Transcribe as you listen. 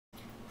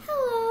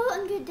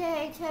Good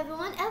day to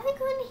everyone.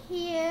 Everyone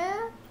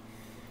here.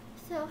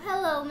 So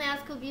hello,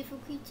 magical, beautiful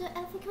creature.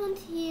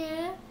 Everyone's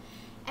here.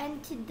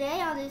 And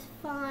today on this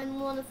fine,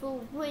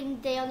 wonderful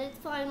Wednesday, on this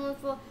fine,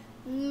 wonderful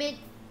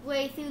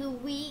midway through the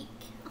week.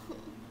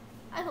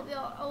 I hope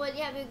y'all already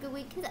having a good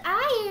week, because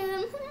I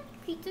am.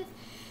 Creatures.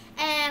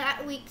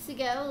 And weeks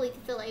ago, at least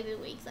it feels like it's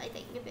been weeks, I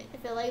think. It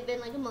feels like it's been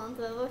like a month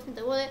or whatever since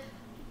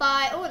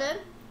I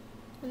ordered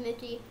the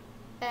Mickey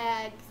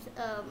bags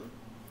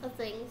of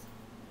things.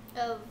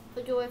 Of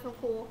Joy from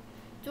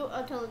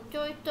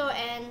Joy Store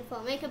and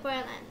from Makeup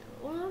Brand and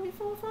ordered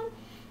before from.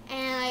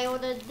 And I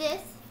ordered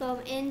this from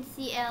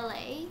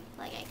NCLA,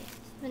 like I guess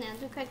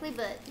pronounced it correctly,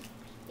 but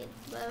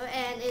it's whatever.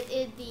 And it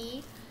is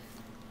the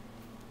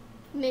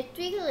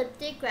Mystery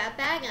Lipstick Grab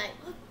Bag. And I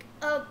looked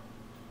up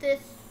this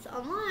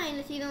online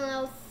if anyone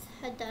else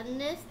had done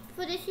this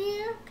for this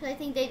year, because I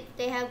think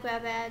they have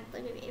grab bags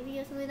like maybe every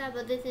year or something like that.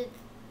 But this is,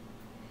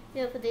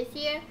 you know, for this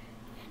year.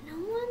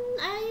 And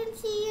I didn't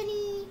see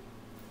any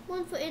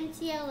one for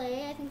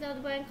NCLA, I think that was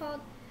the brand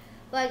called.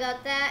 But I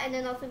got that, and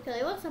then also because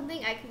I want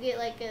something, I could get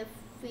like a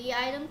free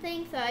item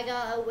thing. So I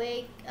got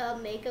a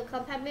makeup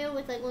compact mirror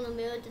with like one of the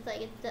mirrors, just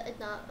like it's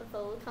not a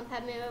full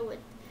compact mirror with.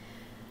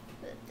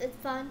 It's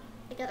fun.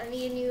 I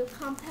need a new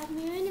compact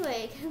mirror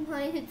anyway, because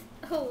mine is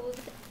old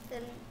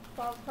and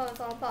probably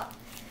falling apart.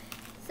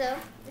 So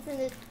it's in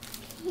this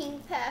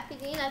pink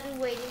packaging. I've been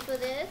waiting for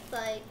this.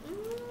 Like,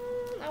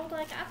 I was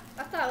like,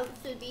 I thought it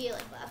should be here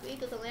like last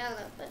week or something. I don't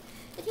know, but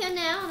it's here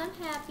now, and I'm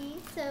happy.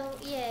 So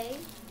yay!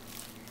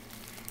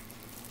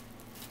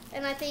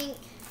 And I think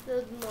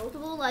there's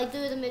multiple, like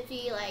do the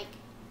Mitzi like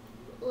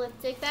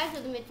lipstick bags,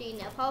 or the Mitzi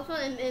nail polish one,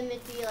 and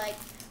Mitzi like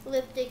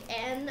lipstick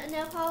and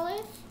nail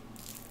polish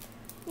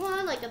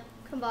one, like a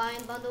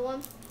combined bundle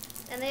one.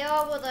 And they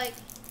all were like,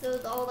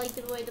 those all like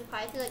give away the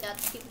prices. I got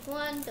the cheapest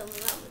one. Don't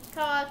remember how much it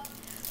cost.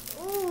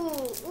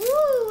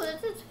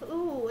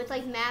 Ooh, it's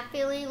like matte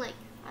feeling, like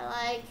I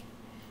like.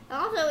 And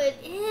also it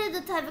is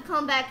the type of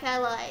comeback I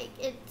like.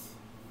 It's,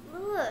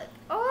 look,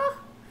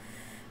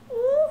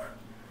 ooh.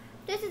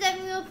 This is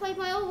definitely gonna replace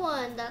my old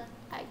one that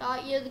I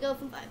got years ago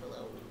from Five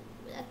Below.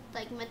 That's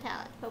like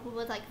metallic. Purple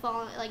was like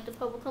falling, like the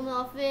purple coming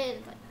off of it. And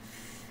it's like,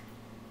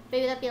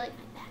 maybe that'd be like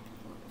my back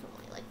one or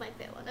something, like my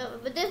favorite one. Oh,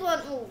 but this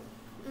one, ooh.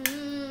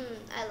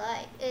 I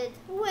like it.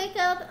 Wake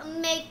up,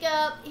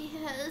 makeup,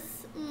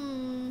 yes.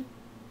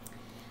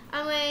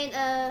 I'm wearing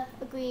a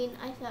green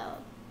eyeshadow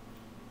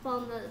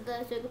from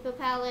the Sugar Pill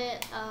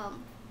palette.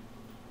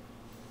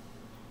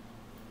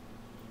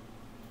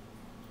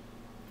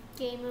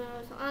 Gamer,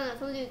 so I don't know,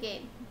 something to do with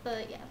game,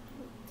 but yeah,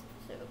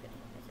 Sugar Pill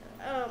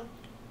eyeshadow.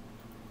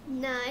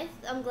 Nice.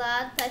 I'm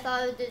glad. I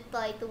thought it was just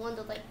like the one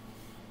that like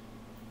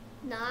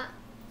not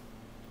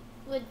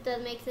would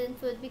make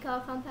sense would be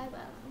called compact, but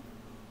I don't know.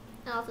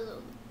 And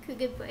also could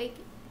get break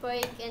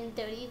and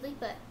dirty easily,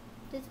 but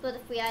this was the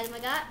free item I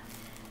got.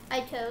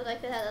 I chose, I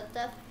could have other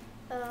stuff.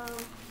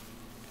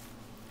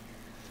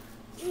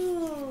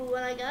 Ooh,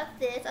 when I got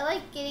this, I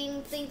like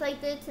getting things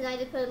like this, and I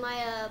just put in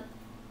my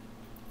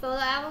photo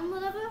album,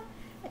 whatever.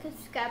 I could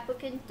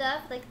scrapbook and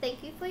stuff. Like,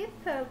 thank you for your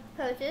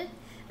purchase,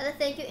 and a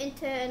thank you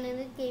intern, and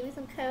it gave me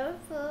some code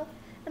for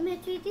a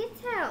mystery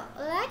discount.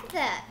 I like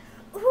that.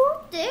 Ooh,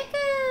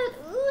 stickers.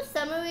 Ooh,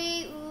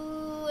 summary.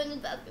 Ooh, and it's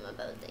about to be my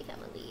birthday.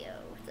 I'm a Leo,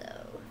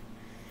 so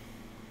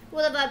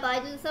whatever I buy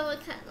in summer,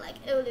 kind of like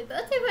early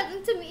birthday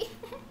present to me.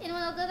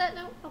 Anyone else do that?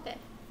 No? Okay.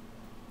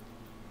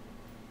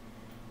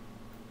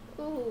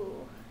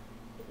 Ooh.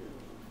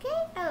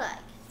 Okay, I like.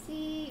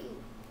 See,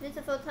 ooh. This is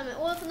the first time I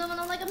ordered from them, and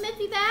I'm like, a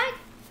mystery bag?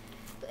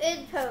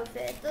 It's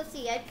perfect. Let's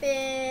see, I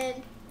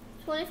spent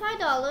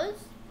 $25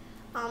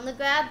 on the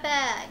grab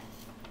bag.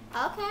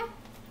 Okay.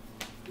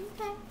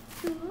 Okay,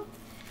 cool.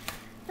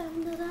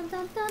 Dun, dun, dun,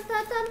 dun, dun,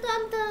 dun, dun,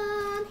 dun,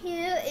 dun.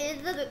 Here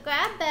is the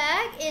grab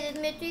bag. It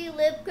is Mystery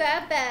Lip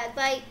Grab Bag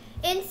by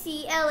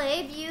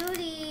NCLA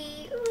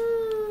Beauty.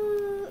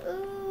 Ooh,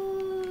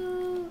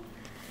 ooh.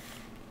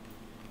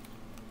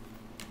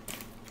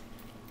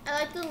 I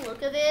like the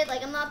look of it.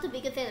 Like, I'm not the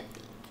biggest fan of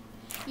pink.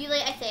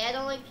 Usually I say I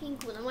don't like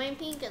pink when I'm wearing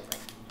pink. It's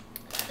like,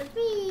 that is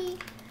me.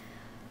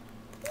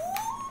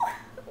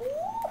 Ooh,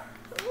 ooh,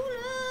 ooh,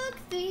 look.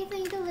 3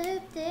 things of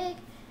lipstick.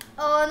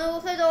 Oh, and it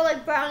looks like all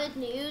like brownish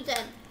nudes,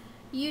 and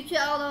you two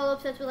are all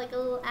obsessed with like a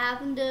little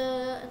lavender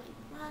and like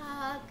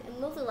black, and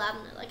mostly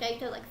lavender. Like I used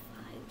to have like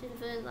 5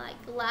 different like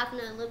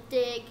lavender and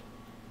lipstick,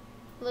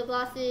 lip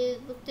glosses,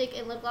 lipstick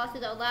and lip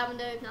glosses that are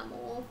lavender, if not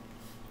more.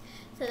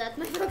 So that's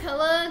my favorite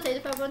color, and say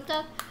the purple and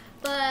stuff.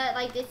 But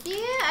like this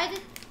year,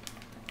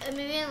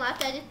 maybe in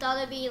last year, I just thought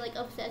I'd be like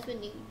obsessed with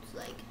nudes.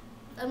 Like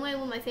I'm wearing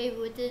one of my favorite,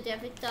 which is the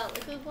Jeffree Star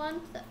liquid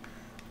one. So.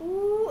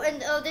 Ooh,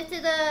 and oh, this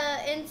is a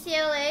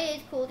NCLA.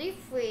 It's cruelty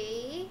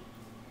free,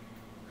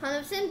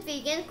 100%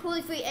 vegan,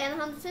 cruelty free and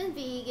 100%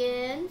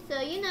 vegan. So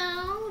you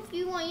know, if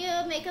you want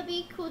your makeup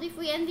be cruelty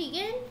free and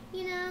vegan,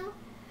 you know,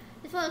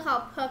 this one is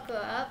called Pucker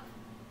Up.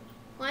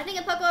 When I think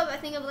of Pucker Up, I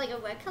think of like a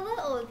red color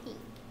or a pink.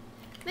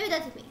 Maybe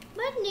that's just me.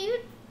 But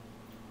nude,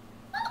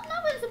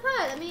 not really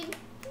surprised. I mean,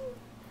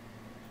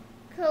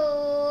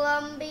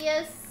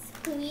 Columbia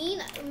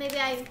clean. Maybe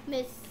I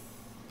miss.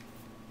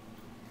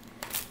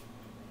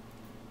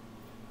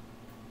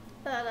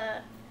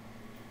 But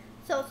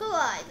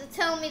socialize. It's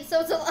telling me to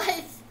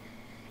socialize.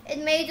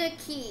 It major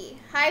key.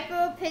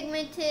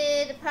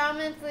 Hyperpigmented,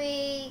 paraben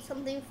free,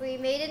 something free.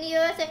 Made in the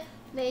USA.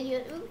 Made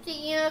in oops,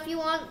 you know, if you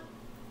want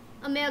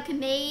American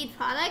made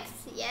products,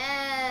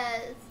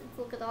 yes. Let's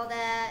look at all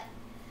that.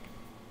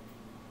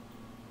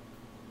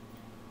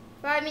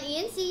 Vitamin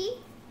E and C.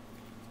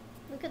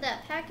 Look at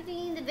that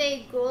packaging. They're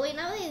very girly.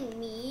 Not really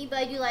me, but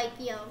I do like,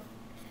 you know,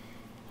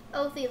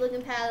 healthy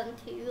looking pattern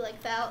too.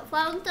 Like flower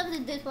and stuff.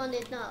 This one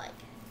is not like,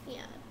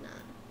 yeah,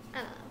 not. I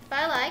don't know. But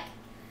I like.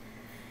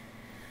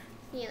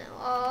 You know,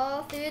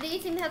 all three of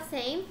these seem to have the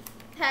same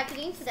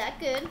packaging, so that's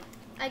good.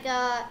 I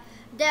got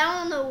down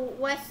on the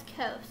West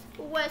Coast.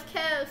 West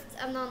Coast.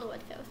 I'm not on the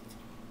West Coast.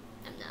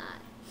 I'm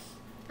not.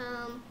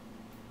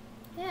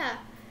 Yeah.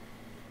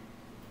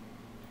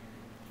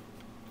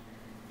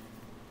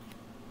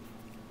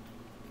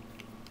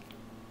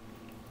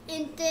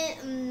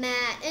 Instant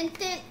matte.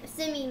 Instant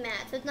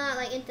semi-matte. So it's not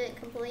like instant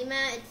completely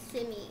matte, it's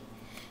semi.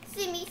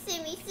 Simi.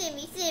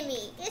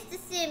 It's the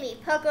simi.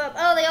 Pucker up.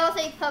 Oh, they all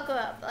say pucker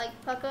up. Like,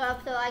 pucker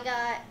up. So I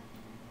got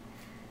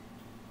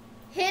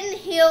Hidden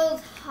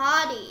Hills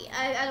Hottie.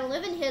 I don't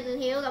live in Hidden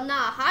Hills. I'm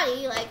not a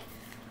hottie. Like,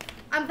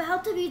 I'm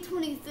about to be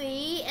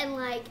 23 in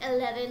like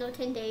 11 or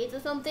 10 days or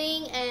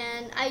something.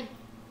 And I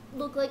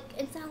look like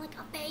and sound like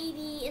a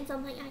baby and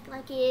something act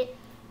like it.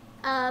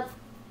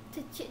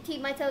 To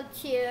keep myself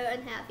cheer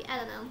and happy. I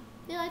don't know.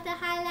 You like the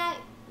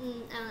highlight? I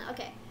don't know.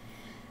 Okay.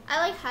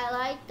 I like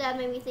highlight. That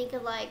made me think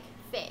of like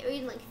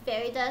fairy, like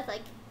fairy dust.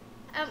 Like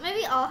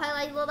maybe all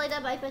highlights look like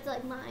that, but I expect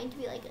like mine to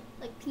be like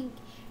pink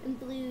and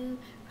blue,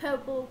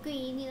 purple,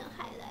 green. You know,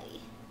 highlight,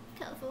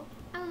 colorful.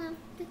 I don't know.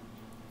 Just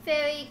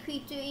fairy,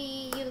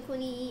 creature-y,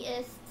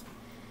 unicorn-y-ist,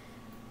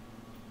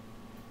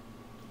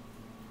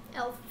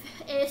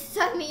 elf-ish.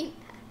 I mean,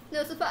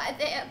 no surprise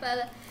there,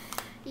 but.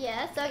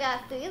 Yeah, so I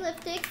got 3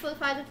 lipsticks for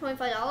 $5 to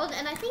 $25,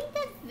 and I think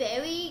that's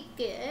very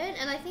good.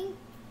 And I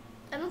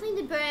don't think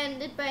this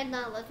brand's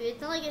not luxury.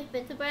 It's not like an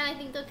expensive brand. I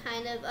think they're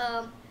kind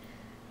of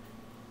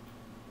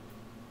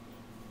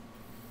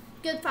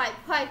good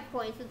price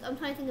points. I'm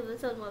trying to think of a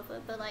certain word for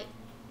it, but like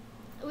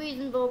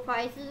reasonable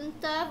prices and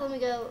stuff. When we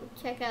go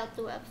check out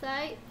the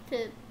website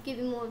to give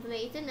you more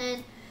information,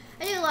 and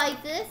I do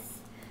like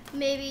this.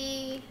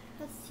 Maybe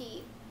let's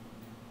see.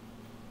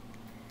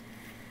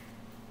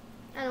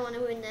 I don't want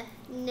to ruin the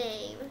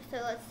name, so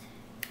let's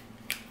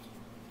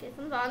get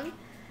from the bottom.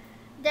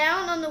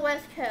 Down on the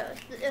West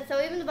Coast.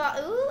 So even the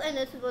bottom, ooh, and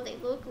this is what they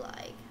look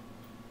like.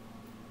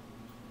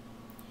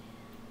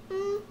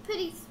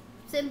 Pretty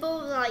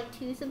simple, like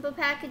too simple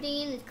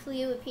packaging. It's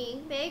clear with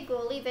pink, very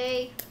girly,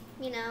 very,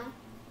 you know.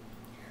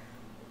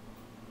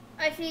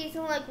 I see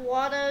some like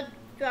water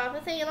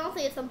dropper thing, and I don't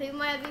think some people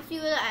might have issue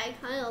with it. I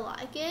kind of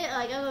like it.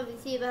 Like, I don't know if you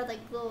see about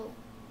like little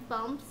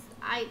bumps.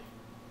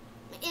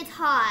 It's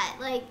hot,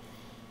 like.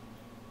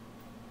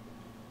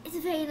 It's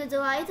very in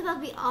July. It's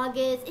about to be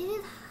August. It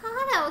is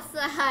hot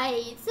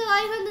outside, so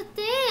I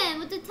understand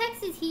with the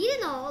Texas heat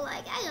and all.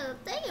 Like, I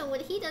don't think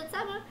with heat in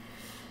summer.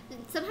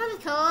 Sometimes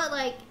the color,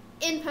 like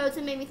in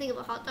person, made me think of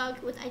a hot dog,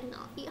 which I do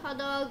not eat hot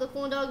dog, the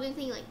corn dog,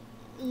 anything like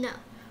no.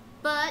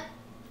 But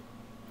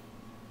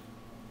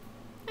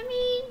I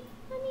mean,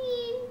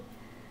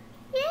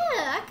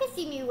 yeah, I could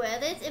see me wear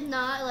this. If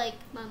not, like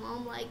my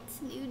mom likes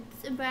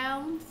nudes and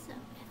browns, so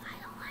if I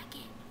don't like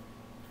it,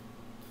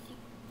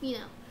 you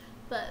know,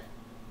 but.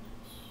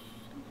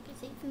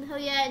 From hell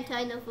yeah, until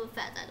I know for a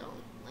fact I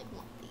don't like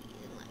want these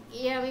and like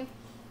you know what I mean.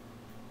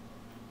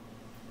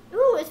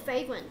 Ooh, it's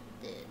fragrant.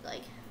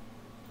 Like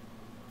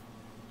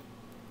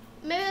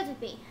maybe that's just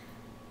me.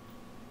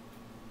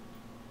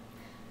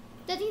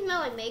 Doesn't smell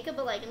like makeup,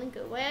 but like in a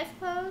good way, I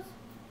suppose.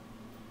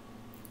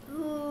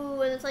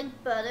 Ooh, and it's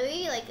like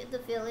buttery. Like the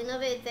feeling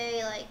of it,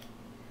 very like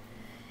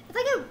it's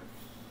like a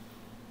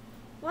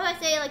what I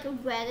say, like a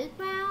reddish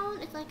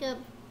brown. It's like a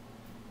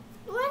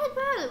reddish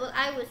brown is what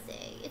I would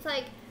say. It's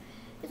like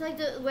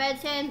the red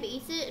sand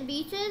beaches,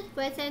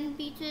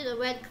 or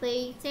red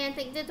clay sand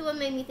thing. That's what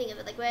made me think of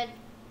it, like red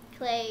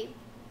clay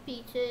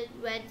beaches,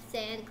 red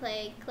sand,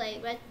 red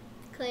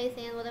clay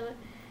sand, whatever.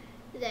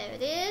 There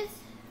it is.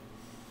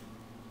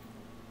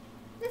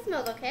 This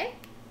smells okay.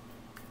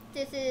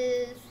 This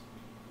is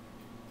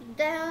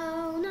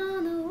down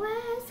on the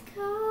West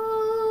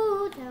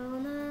Coast,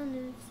 down on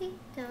the sea,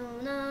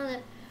 down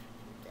on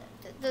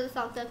the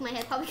song stuck in my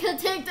head, probably because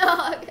of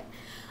TikTok.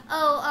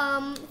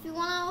 Oh, if you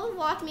want to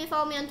watch me and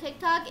follow me on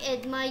TikTok,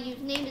 my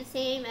username is the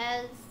same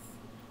as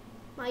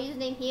my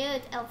username here.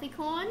 It's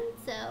Elfiecorn,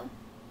 so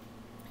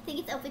I think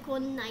it's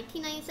Elfiecorn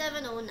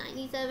 1997 or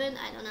 97,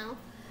 I don't know.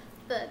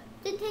 But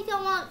didn't take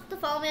y'all want to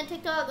follow me on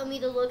TikTok or me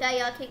to look at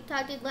your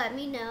TikTok, just let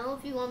me know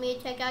if you want me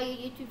to check out your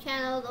YouTube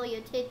channels or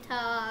your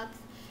TikToks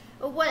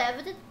or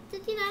whatever.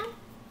 Just you know,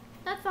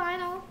 that's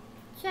fine. I'll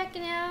check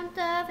it out and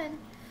stuff and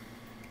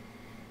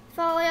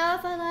follow y'all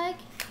if I like,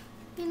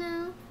 you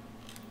know.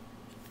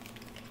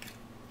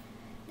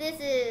 This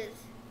is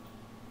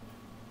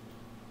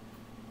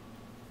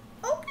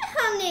okay.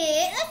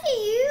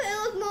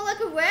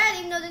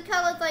 even though this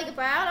color's like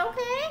brown.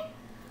 Okay.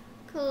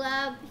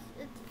 Collab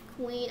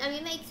queen. I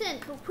mean, makes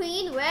sense.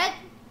 Queen red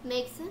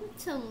makes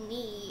sense to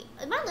me.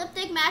 Is my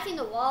lipstick matching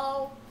the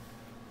wall?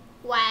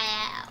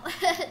 Wow.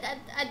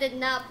 I did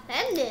not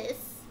plan this,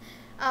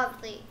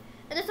 obviously.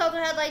 And this also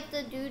had like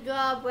the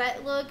dewdrop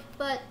red look,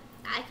 but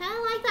I kind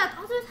of like that.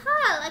 Also, it's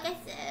hot. Like I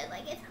said,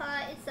 like it's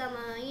hot. It's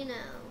summer, you know.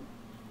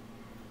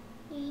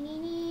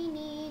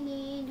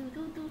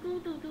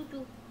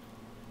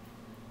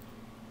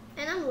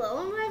 And I'm low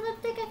on red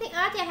lipstick, I think.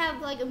 Actually, I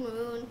have like a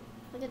maroon,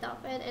 like a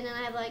dark red, and then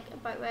I have like a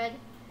bright red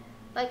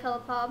by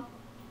ColourPop.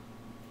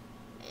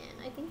 And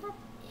I think that's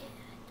it.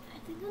 I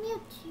think I only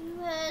have 2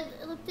 red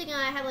lipstick,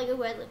 and I have like a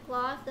red lip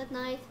gloss. That's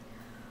nice.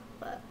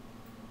 But,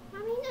 I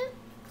mean,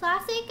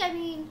 classic. I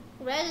mean,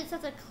 red is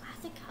such a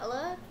classic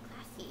color.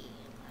 Classy,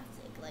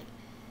 classic, like.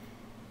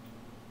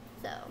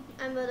 So,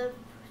 I'm gonna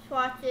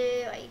swatch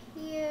it right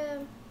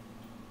here.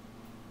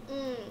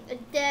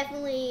 It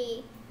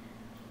definitely.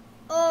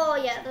 Oh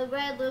yeah, the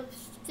red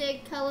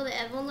lipstick color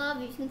that everyone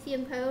loves. You can see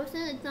in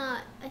person. It's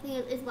not. I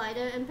think it's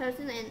lighter in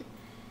person, and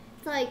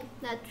it's like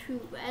that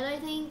true red. I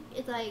think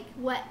it's like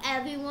what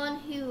everyone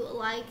who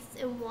likes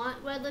and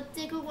want red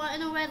lipstick would want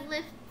in a red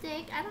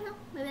lipstick. I don't know.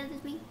 Maybe that's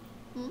just me.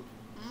 I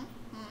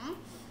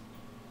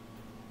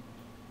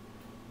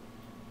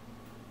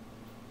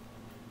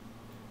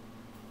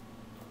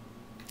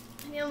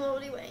mean, I'm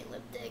already wearing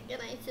lipstick,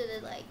 and I should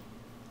have like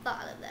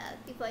thought of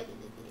that before I did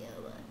the video.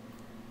 But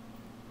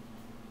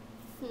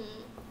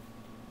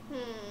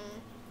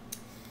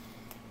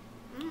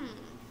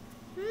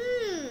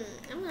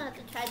I'm gonna have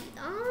to try these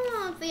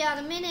on for y'all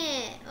in a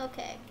minute.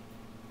 Okay.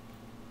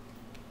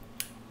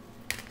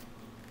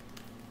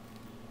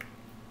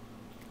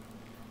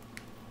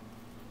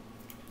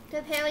 So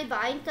apparently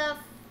buying stuff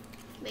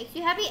makes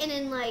you happy, and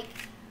then like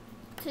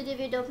to give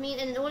you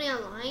dopamine, and then only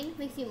online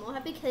makes you more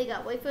happy because you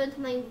got wait for it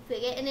to like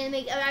forget, and then it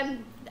makes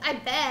I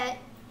bet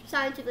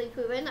scientifically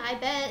proven. I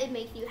bet it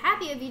makes you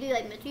happy if you do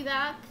like mystery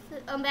bags,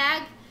 and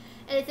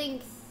it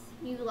thinks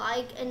you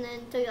like, and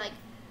then so you're like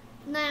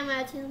 9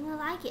 out of 10 I'm gonna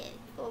like it,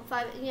 or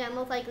 5, yeah,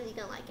 most likely you're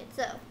gonna like it.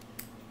 So,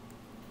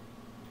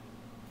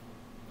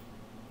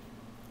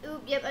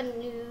 oop, yep, a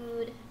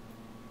nude.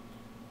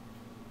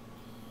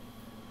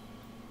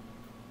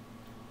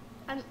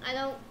 I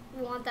don't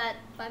want that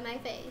by my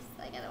face.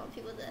 Like, I don't want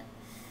people to.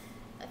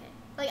 Okay,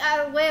 like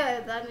I wear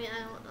it, but I mean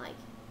I don't like.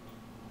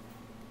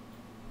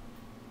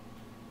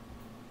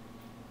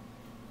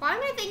 Why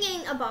am I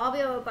thinking a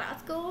Barbie or a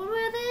Bratz go over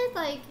this?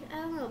 Like, I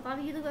don't know.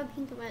 Barbie, you look like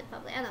pink and red,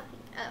 probably. I don't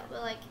think. I don't,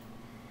 but like,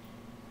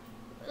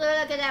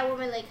 look at that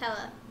womanly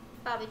color.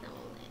 Barbie's not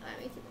womanly. I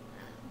mean,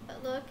 I don't know.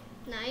 But look,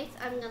 nice.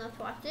 I'm gonna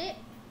swatch it.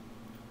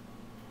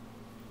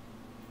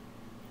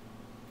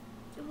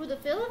 Ooh, the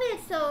feel of it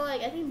is so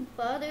like, I think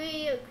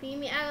buttery or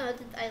creamy. I don't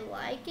know. I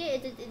like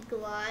it. It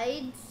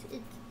glides.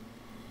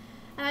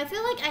 And I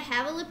feel like I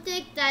have a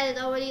lipstick that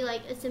is already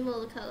like a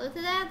similar color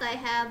to that I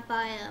have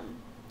by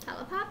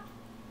ColourPop.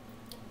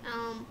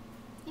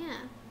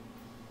 Yeah.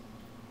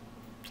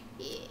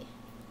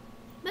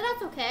 But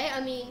that's okay.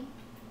 I mean,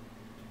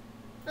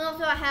 and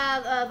also I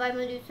have by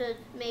Medusa's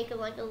makeup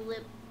like a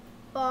lip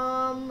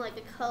balm, like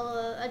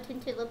a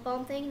tinted lip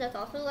balm thing that's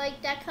also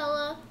like that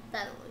color.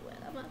 That I don't really wear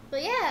that much.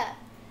 But yeah.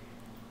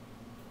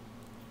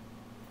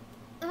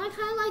 And I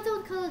kind of like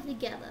those colors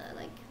together.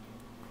 Like,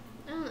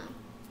 I don't know.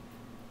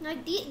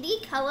 Like,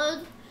 these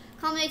colors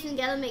combination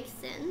together makes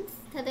sense.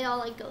 Because they all,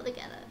 like, go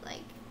together.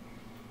 Like,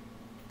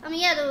 I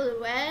mean, yeah, there was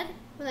red,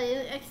 what I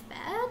didn't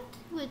expect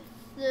with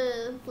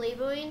the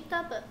flavoring and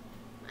stuff, but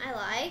I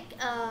like.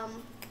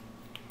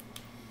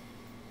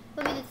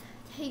 Let me just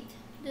take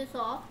this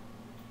off.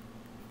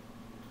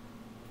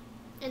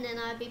 And then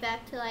I'll be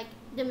back to, like,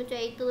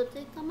 demonstrate the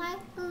lipstick on my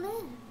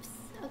lips.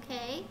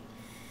 Okay?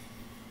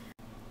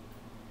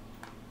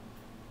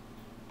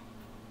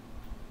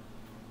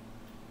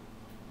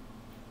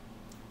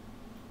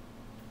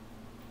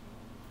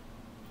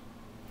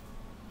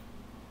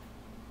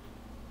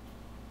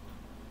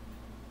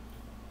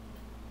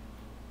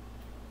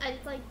 I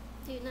just like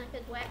do not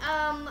get wet.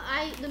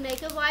 The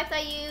makeup wipes I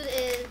use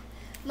is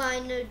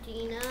my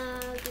Nordina,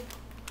 just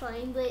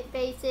plain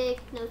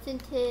basic, no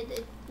scented,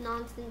 it's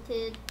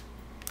non-scented.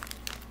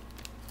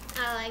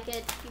 I like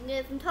it. You can get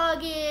it from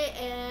Target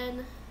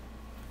and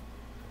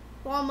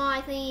Walmart,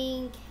 I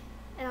think,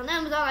 and on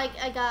Amazon.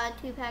 I got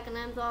a 2-pack on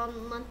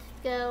Amazon months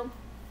ago.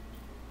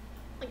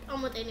 Like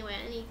almost anywhere,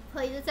 any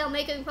place that sell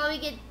makeup, you can probably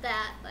get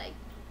that. Like,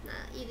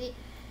 not easy.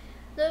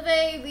 They're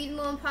very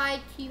reasonable in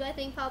price, cheap, I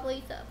think,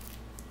 probably. So.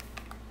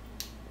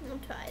 I'll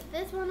try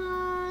this one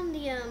on, the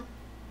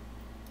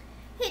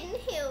Hidden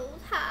Hills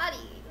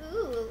Hottie.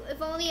 Ooh,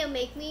 if only it'll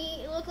make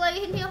me look like a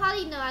Hidden Hill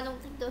Hottie. No, I don't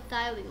think those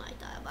style would be my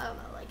style, but I don't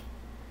know, like.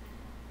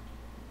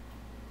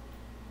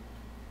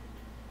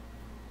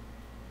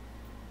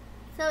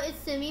 So it's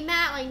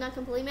semi-matte, like not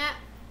completely matte.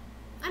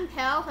 I'm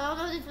pale, so I don't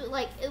know if it's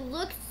like, it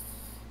looks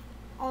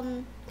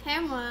on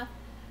camera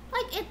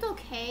like it's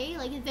okay.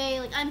 Like it's very,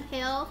 like I'm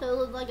pale, so it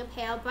looks like a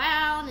pale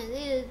brown, it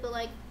is, but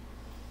like,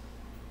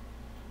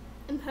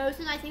 in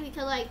person, I think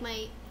because like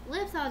my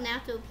lips are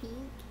natural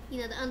pink.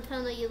 You know, the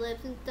undertone of your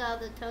lips and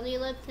stuff, the tone of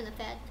your lips can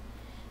affect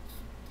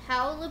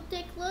how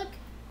lipstick look.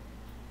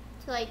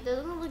 So like,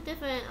 they're gonna look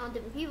different on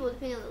different people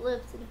depending on the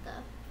lips and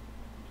stuff.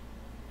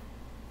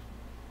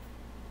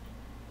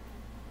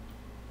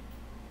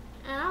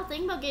 And I was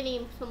thinking about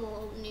getting some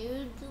more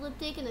nude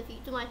lipstick in the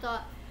future. I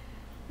thought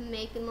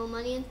making more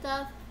money and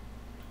stuff.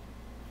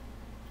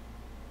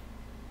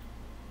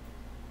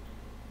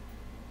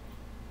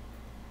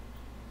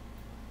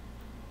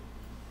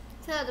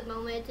 So at the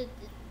moment, it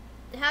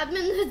hasn't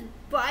been the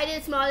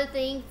brightest, smartest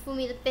thing for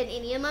me to spend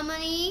any of my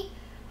money,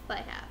 but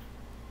I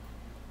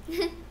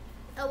have.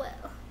 Oh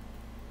well.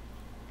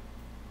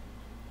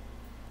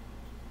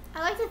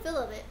 I like the feel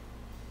of it.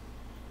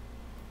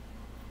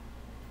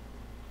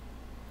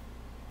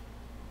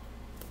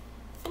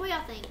 So what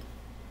y'all think?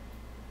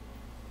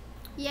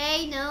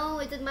 Yay, no,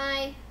 is it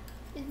my,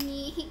 is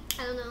me?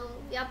 I don't know.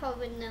 Y'all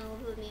probably wouldn't know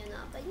if it was me or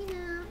not, but you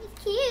know,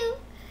 it's cute.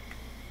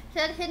 So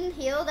that hidden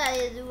heel that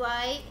is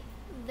right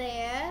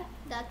there,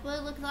 that's what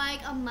it looks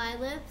like on my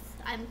lips.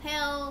 I'm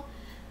pale.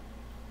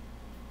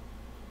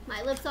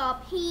 My lips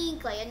are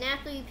pink, like a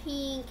naturally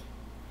pink.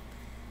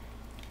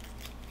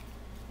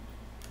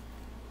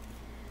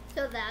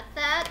 So that's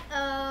that.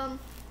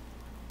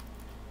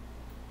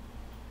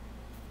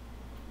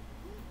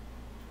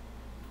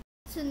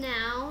 So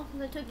now,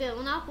 since I took that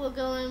one off, we're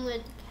going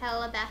with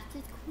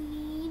Calabasas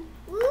Queen.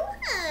 Ooh,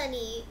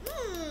 honey.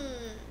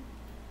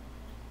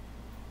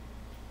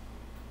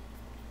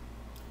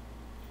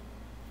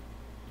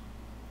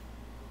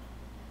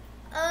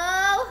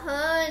 Oh,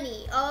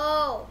 honey.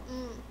 Oh.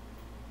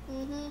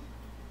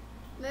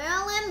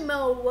 Marilyn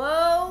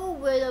Monroe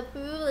would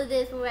approve of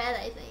this red,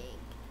 I think.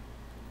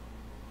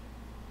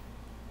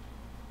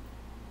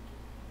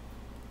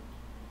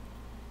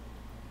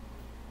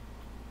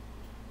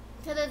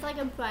 Because it's like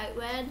a bright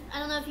red. I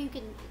don't know if you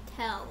can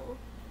tell.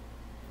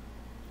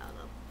 I don't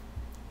know.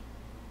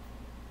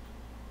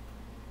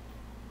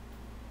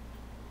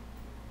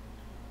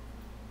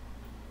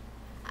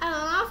 I don't know.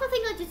 I also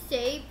think like the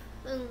shape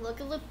and look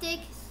of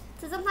lipsticks.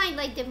 So sometimes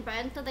like different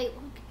brands, so they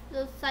look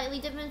those slightly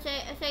different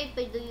shape,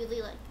 but they're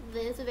usually like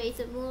this, very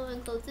similar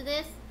and close to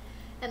this,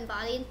 and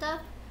body and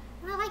stuff.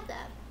 And I like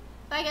that.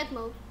 But I guess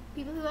most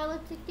people who wear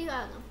lipstick do.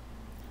 I don't know.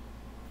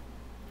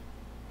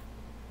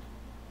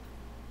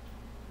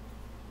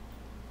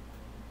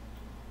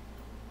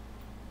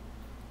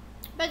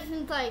 But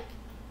since like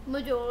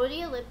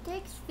majority of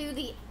lipsticks through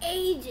the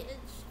ages,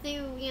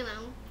 through, you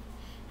know,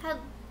 have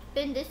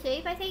been this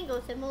shape, I think,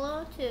 or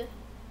similar to,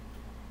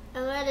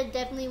 and red is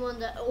definitely one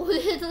of the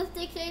oldest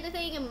lipstick shades, I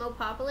think, and more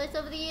popular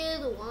over the years,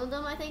 or one of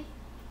them, I think.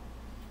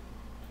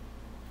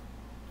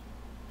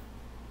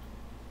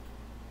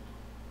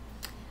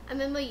 I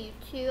remember you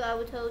too, I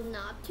was told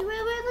not to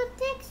wear red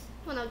lipsticks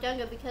when I was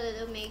younger because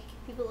it would make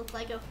people look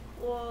like a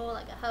whore,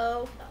 like a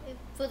hoe,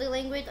 for the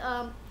language.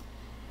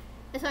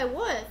 And so I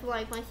wore it for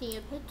like my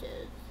senior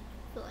pictures,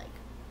 for like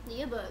the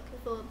yearbook,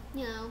 for,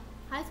 you know,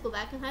 high school,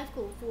 back in high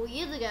school 4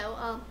 years ago.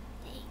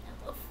 Dang,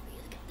 that was 4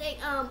 years ago,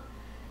 dang.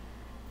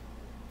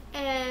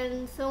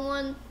 And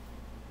someone,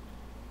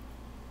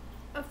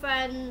 a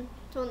friend,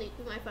 told me,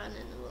 my friend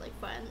and like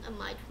friend of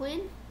my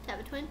twin, to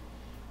have a twin,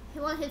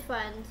 one of his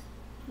friends'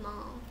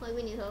 mom, like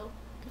we knew her,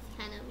 because she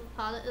kind of was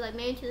part of, like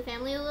married to the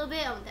family a little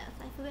bit, on that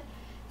side of it.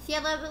 She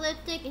had a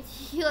lipstick and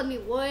she let me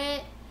wear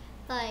it,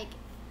 like,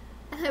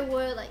 and I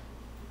wore it like,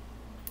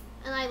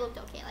 and I looked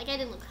okay. Like, I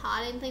didn't look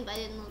hot or anything, but I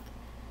didn't look,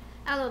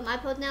 I don't know, my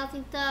personality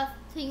and stuff.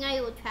 So you can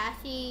either look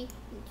trashy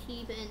and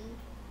cheap and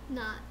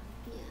not,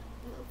 you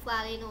know,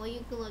 flattering, or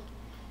you can look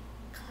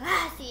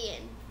classy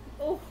and,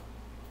 oh,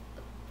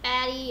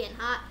 baddie and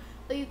hot,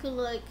 or you can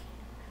look,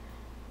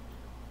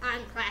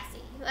 I'm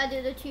classy. I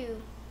do the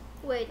two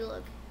way to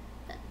look.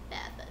 That's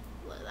bad, but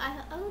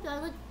whatever. Oh, do I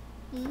look,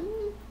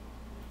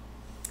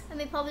 I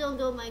mean, probably don't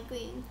go with my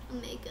green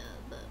makeup,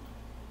 but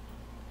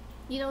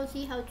you don't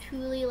see how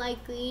truly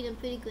light green and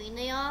pretty green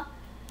they are,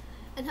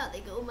 and how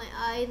they go with my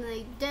eyes, and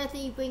they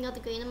definitely bring out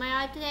the green in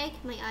my eye today.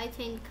 My eye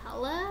changed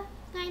color,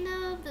 kind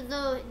of,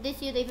 though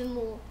this year they've been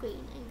more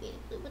green and green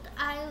and blue, but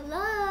I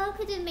love,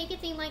 because it make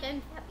it seem like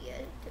I'm happier.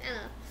 I don't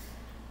know.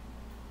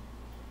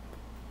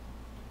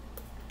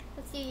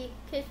 Let's see,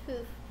 kiss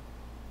proof.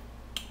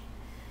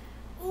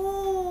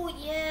 Ooh,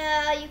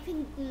 yeah, you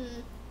can,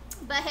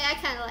 but hey, I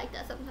kind of like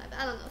that sometimes.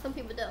 I don't know, some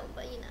people don't,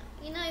 but you know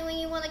when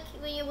you want to,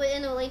 when you're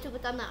in a relationship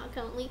with them now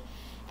currently,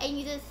 and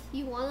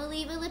you want to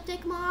leave a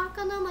lipstick mark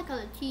on them, like on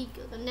a cheek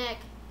or the neck.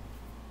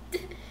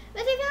 But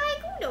if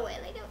you're like, no way,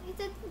 like,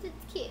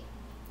 it's cute.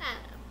 I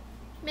don't know.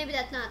 Maybe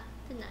that's not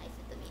the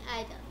nicest of me.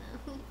 I don't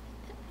know.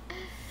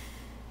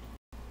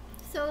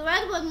 So the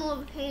red was more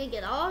of a pain to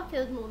get off. It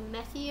was more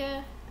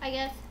messier, I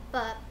guess.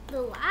 But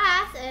the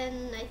last,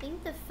 and I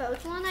think the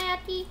first one I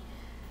actually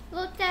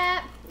looked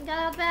at, got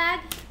out of the bag,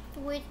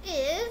 which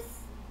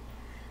is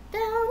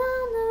Down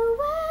on the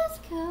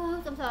West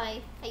Coast. I'm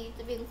sorry, I used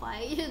to be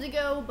quiet years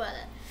ago, but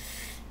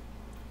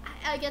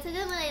I guess I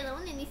didn't really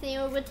learn anything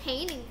or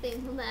retain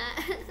anything from that.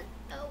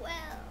 Oh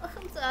well,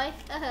 I'm sorry.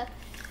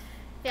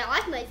 Yeah, I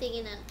like my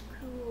singing and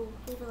cool.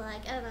 People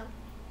like, I don't know.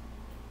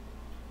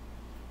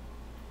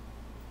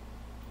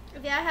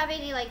 If y'all have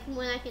any, like,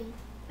 when I can,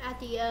 at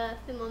the,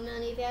 spend more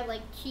money, if you have,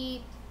 like,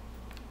 cheap,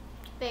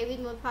 very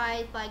reasonable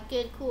price, like,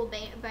 good, cool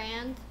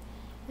brands,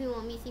 if you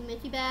want me to see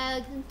Mitchie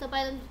bags and stuff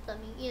by them, just let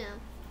me, you know,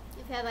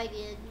 if you have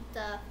ideas and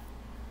stuff.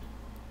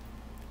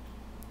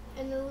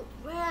 And the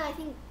red, I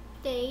think,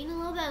 stain a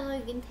little bit, I don't know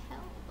if you can tell,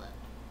 but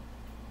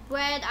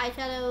red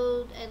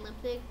eyeshadows and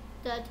lipstick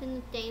tend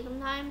to stain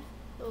sometimes,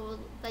 or,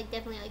 like,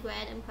 definitely, like,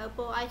 red and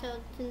purple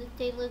eyeshadows tend to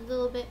stain a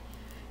little bit,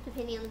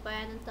 depending on the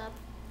brand and stuff.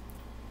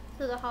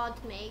 So they're hard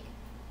to make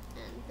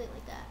and things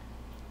like that.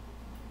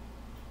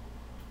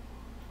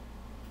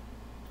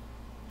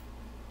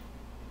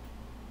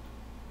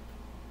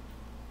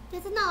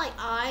 This is not like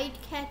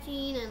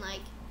eye-catching and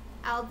like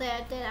out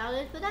there dead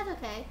outers, but that's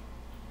okay.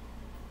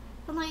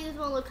 Sometimes this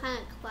one look kind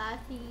of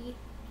classy,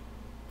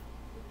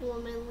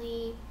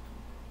 womanly.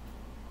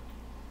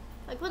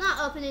 Like we're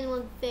not opening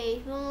one's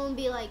face. We don't want to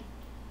be like,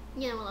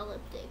 you know, with a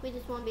lipstick. We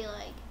just want to be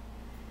like,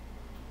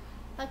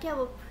 okay,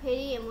 we're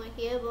pretty and we're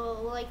here,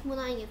 but we're like, we're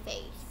not in your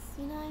face.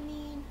 You know what I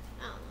mean?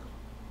 I don't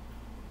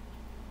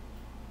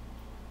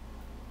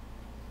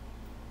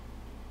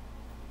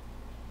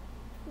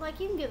know. Like,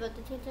 you can give it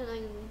the attention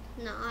and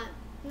not.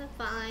 That's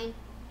fine.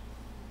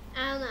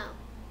 I don't know.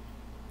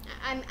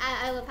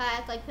 I love how I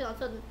have to, like, put on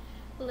certain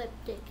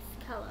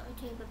lipsticks color.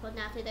 Change my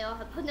pronouncing. They all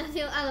have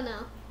pronouncing. I don't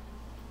know.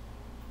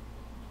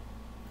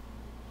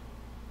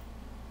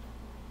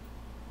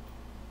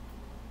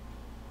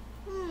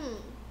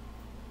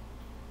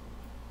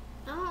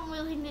 I don't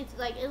really think it's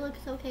like, it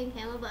looks okay in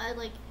camera, but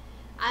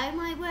I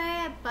might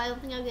wear it, but I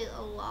don't think I'll get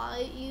a lot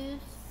of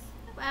use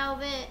out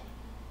of it.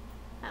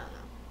 I don't know.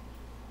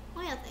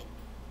 What do you think?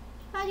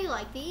 How do you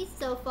like these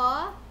so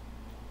far?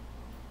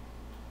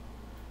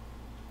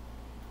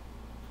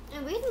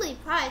 And reasonably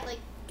priced, like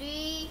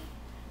 3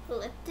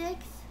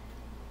 lipsticks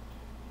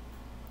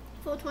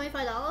for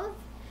 $25.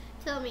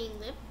 So I mean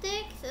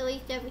lipsticks, at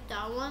least every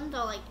star ones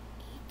are like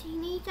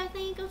 18 each, I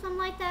think, or something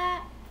like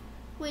that.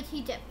 Which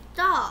he Jeffree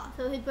Star,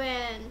 so his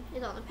brand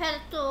is on a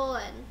pedestal,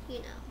 and you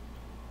know,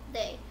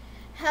 they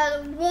had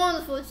a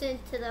wonderful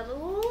scent to them.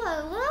 Ooh,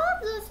 I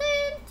love the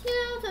scent, you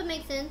know, so it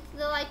makes sense.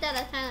 So like that,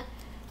 that's kind of,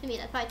 to me,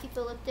 that's probably keeps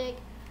the lipstick.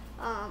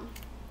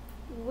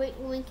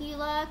 Winky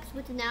Lux,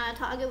 which is now at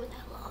Target, which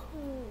I love.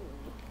 Ooh.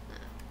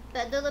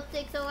 But the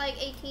lipsticks are like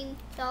 $18, and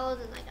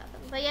I got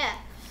them. But yeah,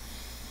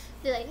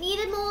 did I need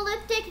more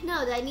lipstick?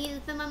 No. Did I need to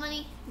spend my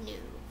money? No.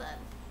 But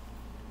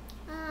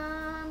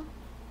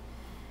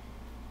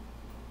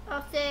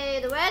I'll say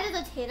the red is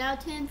a 10 out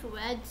of 10 for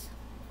reds.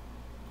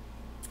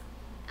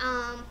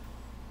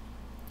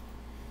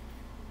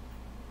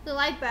 The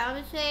light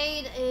brown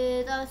shade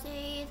is, I'll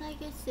say it's like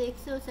a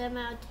 6 or 7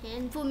 out of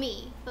 10 for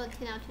me, but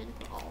 10 out of 10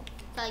 for all.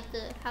 It's like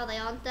how they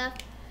are and stuff.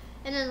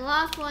 And then the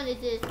last one is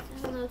just,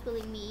 I don't know if it's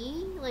really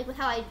me, like with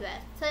how I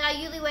dress. So I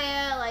usually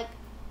wear like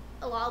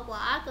a lot of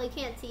black, like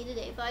you can't see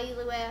today, but I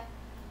usually wear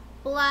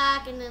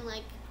black and then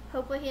like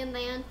purple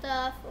handband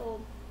stuff, or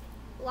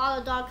a lot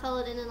of dark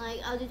colored, and then like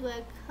I'll just wear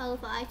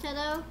colorful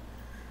eyeshadow.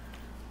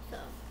 So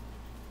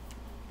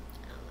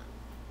I don't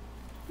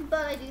know,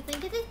 but I do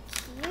think it is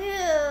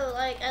cute.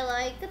 Like I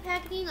like the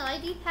packaging. I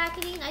like the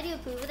packaging. I do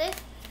approve of this.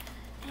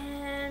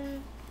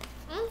 And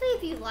honestly,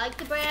 if you like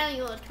the brand and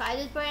you want to try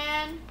this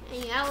brand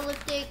and you have a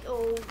lipstick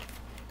or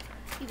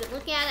you've been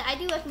looking at it, I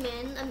do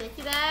recommend a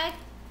mystery bag.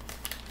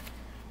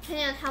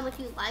 Depending on how much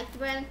you like the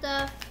brand and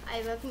stuff,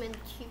 I recommend the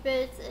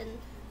cheapest and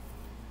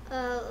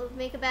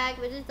makeup bag,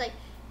 which is like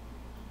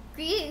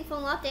greetings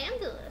from Los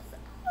Angeles.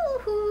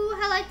 Ooh,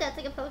 I like that. It's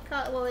like a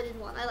postcard. Well, it is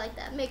one. I like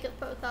that makeup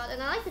postcard,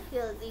 and I like the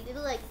feel of these. These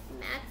are like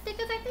matte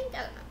stickers, I think.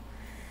 I don't know.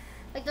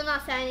 Like they're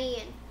not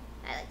shiny, and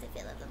I like the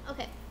feel of them.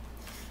 Okay,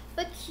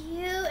 but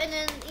cute. And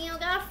then you know,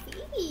 got a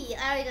Phoebe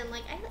item.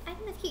 Like I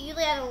think that's cute.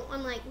 Usually I don't.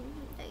 I'm like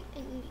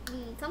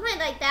sometimes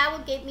like that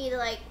would get me to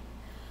like.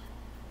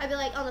 I'd be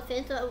like on the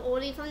fence of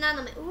ordering something, and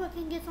I'm like, ooh, I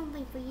can get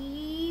something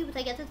free. But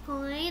I get this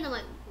point, I'm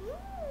like,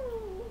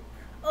 ooh.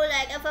 Or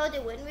like I thought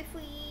it wouldn't be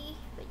free.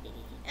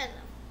 I don't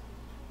know.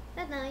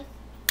 That's nice.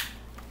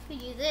 We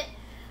use it.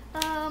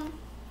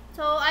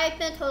 So I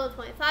spent a total of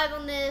 $25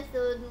 on this.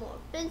 There was more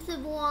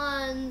expensive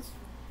ones.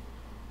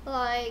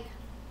 Like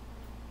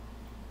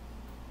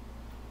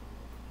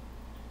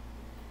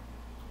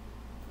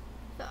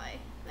sorry.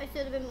 I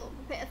should have been more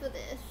prepared for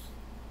this.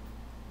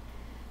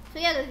 So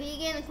yeah, the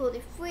vegan and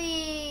cruelty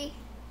free.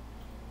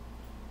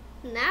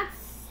 And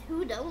that's,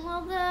 who don't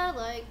love that?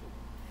 Like,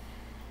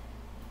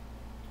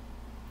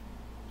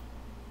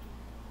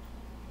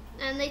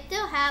 and they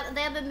still have,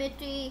 they have a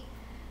mystery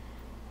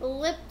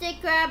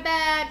lipstick grab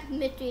bag,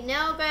 mystery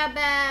nail grab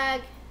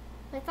bag.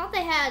 I thought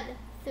they had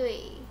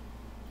 3.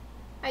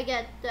 I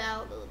get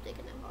the lipstick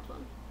and the hot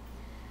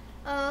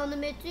one. The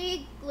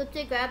mystery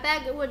lipstick grab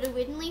bag was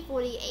originally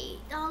 $48,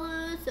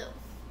 so,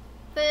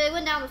 but it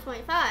went down to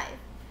 $25.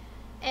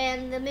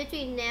 And the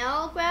mystery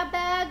nail grab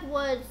bag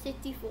was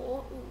 $64.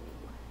 Ooh.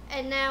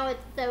 And now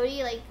it's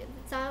 $30. Like,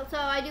 so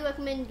I do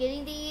recommend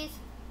getting these.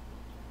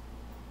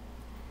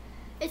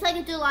 it's like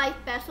a July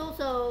special,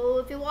 so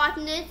if you're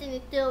watching this and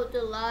it's still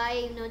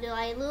July, you know,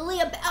 July is literally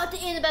about to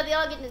end, about to be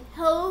August, then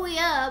hurry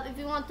up if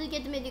you want to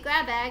get them in your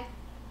grab bag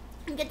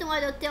and get them while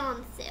they're still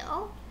on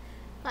sale,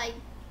 like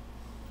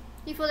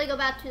before they go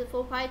back to the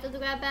full price of the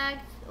grab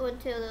bags or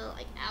until they're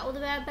like out of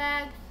the grab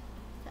bags.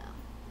 So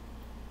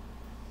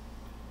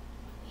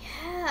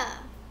yeah,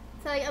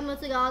 so like, I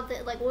mostly got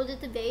the, like ordered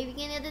at the very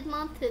beginning of this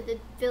month because I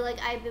feel like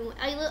I've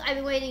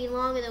been waiting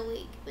longer than a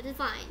week, which is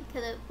fine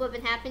because of what's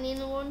been happening in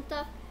the world and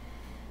stuff.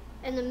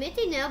 And the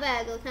Mitzi nail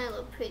bag will kind of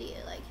look prettier,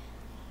 like,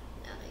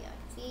 I don't know if y'all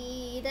can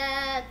see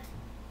that.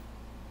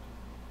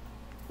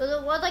 But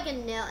it was like a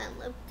nail and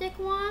lipstick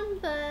one,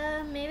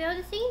 but maybe I was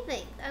just seeing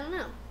things, I don't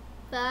know.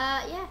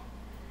 But yeah,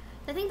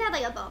 I think they have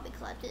like a Barbie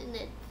collection and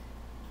it's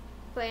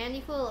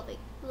brandy full of like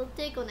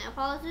lipstick or nail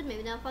polishes,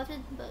 maybe nail polishes,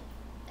 but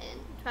I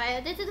didn't try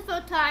it. This is the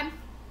first time,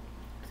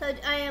 so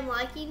I am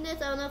liking this.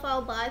 I don't know if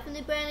I'll buy from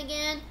the brand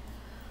again,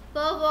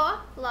 but overall,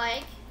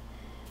 like,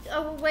 I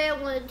will wear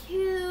one or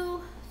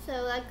two. So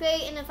like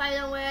great, and if I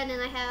don't wear it, then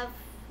I have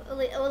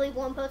only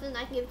one person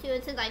I can give to,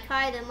 and since I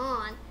try them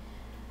on,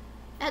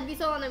 it has to be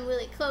someone I'm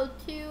really close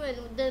to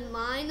and didn't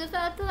mind the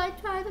fact that I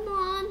try them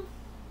on.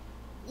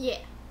 Yeah,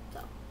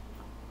 so.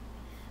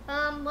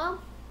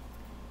 Well,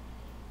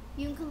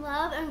 you can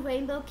love and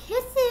rainbow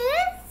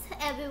kisses,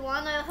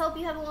 everyone. I hope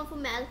you have a wonderful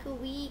magical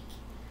week.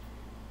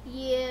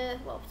 Yeah,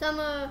 well,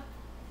 summer,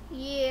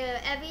 year,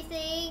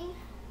 everything.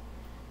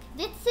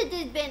 This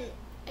has been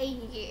a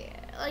year,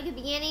 like the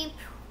beginning.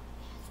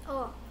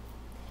 Oh,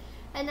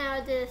 and now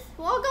this,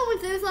 we're all going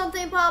through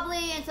something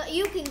probably, and so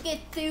you can get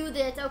through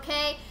this,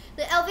 okay?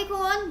 The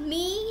Elvicorn,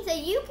 me,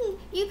 say you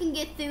can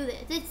get through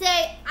this. Just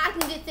say I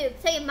can get through.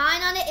 Say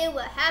mine on it, it will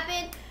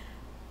happen.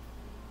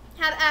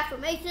 Have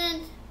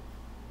affirmations.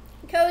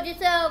 Encourage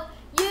yourself.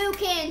 You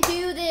can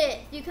do this.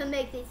 You can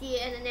make this year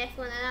and the next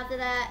one, and after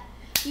that,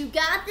 you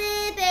got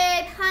this,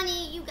 babe,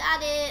 honey. You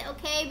got it,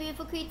 okay,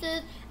 beautiful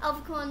creatures.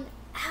 Elvicorn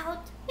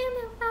out.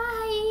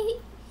 Bye.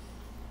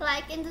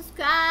 Like and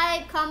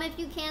subscribe, comment if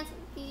you can't.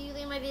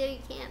 Usually in my video you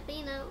can't, but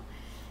you know.